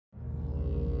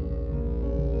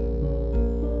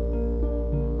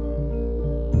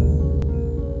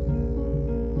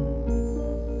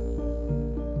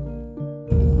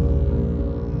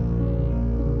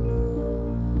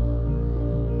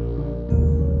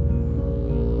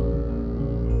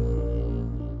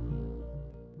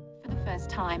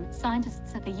time,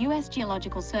 scientists at the U.S.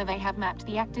 Geological Survey have mapped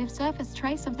the active surface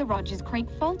trace of the Rodgers Creek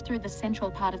Fault through the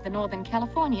central part of the Northern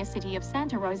California city of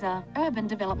Santa Rosa. Urban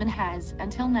development has,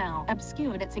 until now,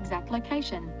 obscured its exact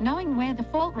location. Knowing where the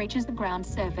fault reaches the ground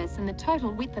surface and the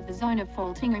total width of the zone of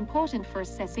faulting are important for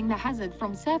assessing the hazard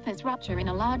from surface rupture in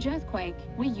a large earthquake.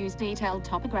 We use detailed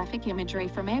topographic imagery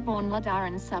from airborne LiDAR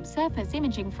and subsurface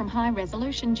imaging from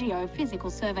high-resolution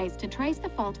geophysical surveys to trace the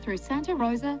fault through Santa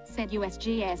Rosa, said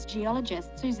USGS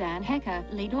geologist Suzanne Hecker,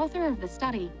 lead author of the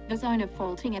study. The zone of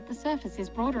faulting at the surface is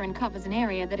broader and covers an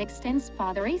area that extends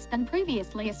farther east than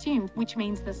previously assumed, which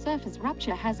means the surface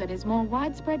rupture hazard is more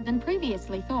widespread than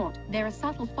previously thought. There are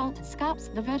subtle fault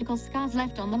scarps, the vertical scars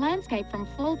left on the landscape from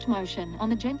fault motion on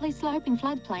the gently sloping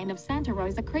floodplain of Santa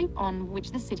Rosa Creek, on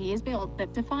which the city is built,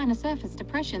 that define a surface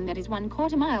depression that is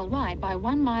 1/4 mile wide by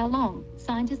 1 mile long.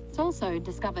 Scientists also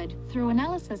discovered, through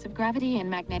analysis of gravity and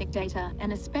magnetic data,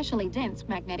 an especially dense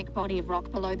magnetic body of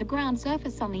rock below the ground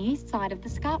surface on the east side of the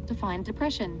scarp-defined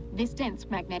depression. This dense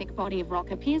magnetic body of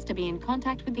rock appears to be in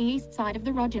contact with the east side of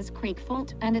the Rodgers Creek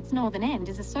Fault, and its northern end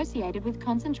is associated with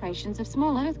concentrations of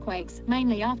small earthquakes,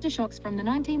 mainly aftershocks from the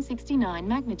 1969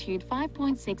 magnitude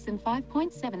 5.6 and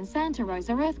 5.7 Santa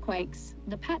Rosa earthquakes.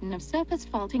 The pattern of surface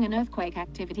faulting and earthquake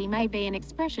activity may be an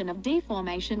expression of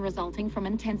deformation resulting from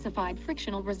intensified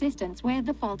frictional resistance where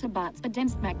the fault abuts a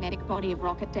dense magnetic body of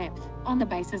rock at depth. On the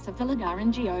basis of the LiDAR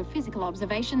and geophysical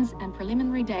observations and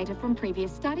preliminary data from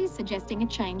previous studies suggesting a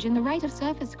change in the rate of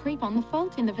surface creep on the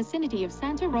fault in the vicinity of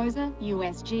Santa Rosa,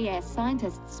 USGS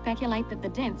scientists speculate that the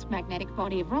dense magnetic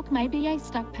body of rock may be a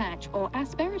stuck patch or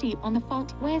asperity on the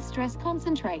fault where stress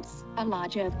concentrates. A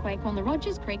large earthquake on the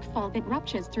Rodgers Creek Fault that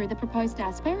ruptures through the proposed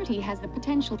asperity has the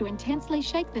potential to intensely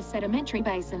shake the sedimentary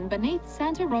basin beneath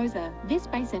Santa Rosa. This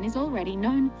basin is already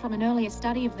known from an earlier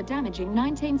study of the damaging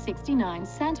 1969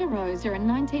 Santa Rosa and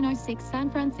 1906 San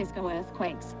Francisco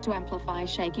earthquakes to amplify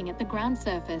shaking at the ground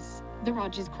surface. The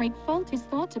Rodgers Creek Fault is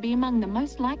thought to be among the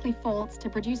most likely faults to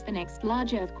produce the next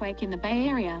large earthquake in the Bay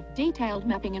Area. Detailed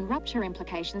mapping and rupture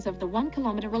implications of the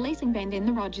 1-kilometer releasing bend in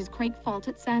the Rodgers Creek Fault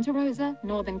at Santa Rosa,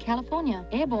 Northern California.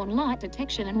 Airborne light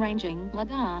detection and ranging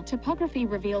LiDAR topography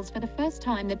reveals for the first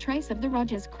time the trace of the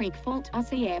Rodgers Creek Fault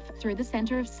 (RCF) through the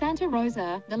center of Santa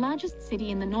Rosa, the largest city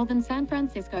in the northern San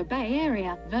Francisco Bay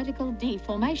Area. Vertical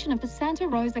deformation of the Santa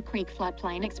Rosa Creek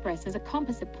floodplain expresses a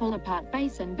composite pull-apart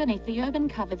basin beneath the urban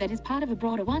cover that is part of a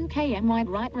broader 1 km wide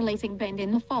right-releasing bend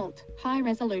in the fault.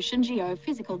 High-resolution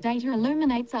geophysical data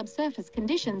illuminate subsurface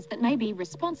conditions that may be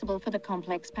responsible for the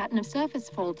complex pattern of surface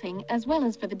faulting, as well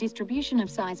as for the distribution of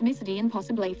seismicity and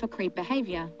possibly for creep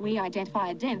behavior. We identify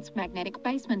a dense magnetic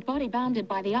basement body bounded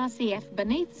by the RCF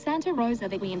beneath Santa Rosa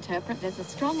that we interpret as a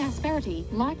strong asperity,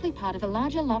 likely part of a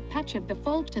larger lock patch of the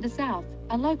fault to the south.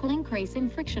 A local increase in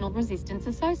frictional resistance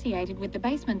associated with the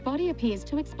basement body appears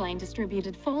to explain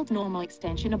distributed fault normal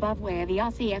extension above where the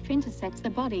RCF intersects the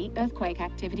body. Earthquake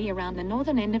activity around the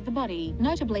northern end of the body,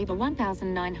 notably the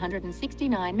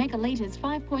 1,969 megaliters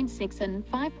 5.6 and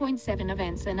 5.7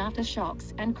 events and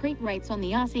aftershocks, and creep rates on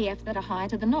the RCF that are higher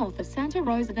to the north of Santa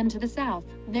Rosa than to the south.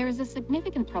 There is a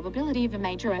significant probability of a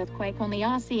major earthquake on the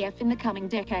RCF in the coming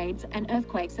decades, and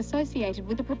earthquakes associated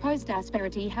with the proposed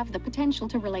asperity have the potential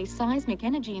to release seismic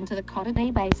energy into the Cotter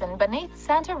Basin beneath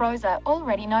Santa Rosa,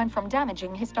 already known from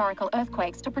damaging historical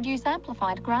earthquakes to produce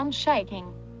amplified ground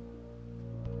shaking.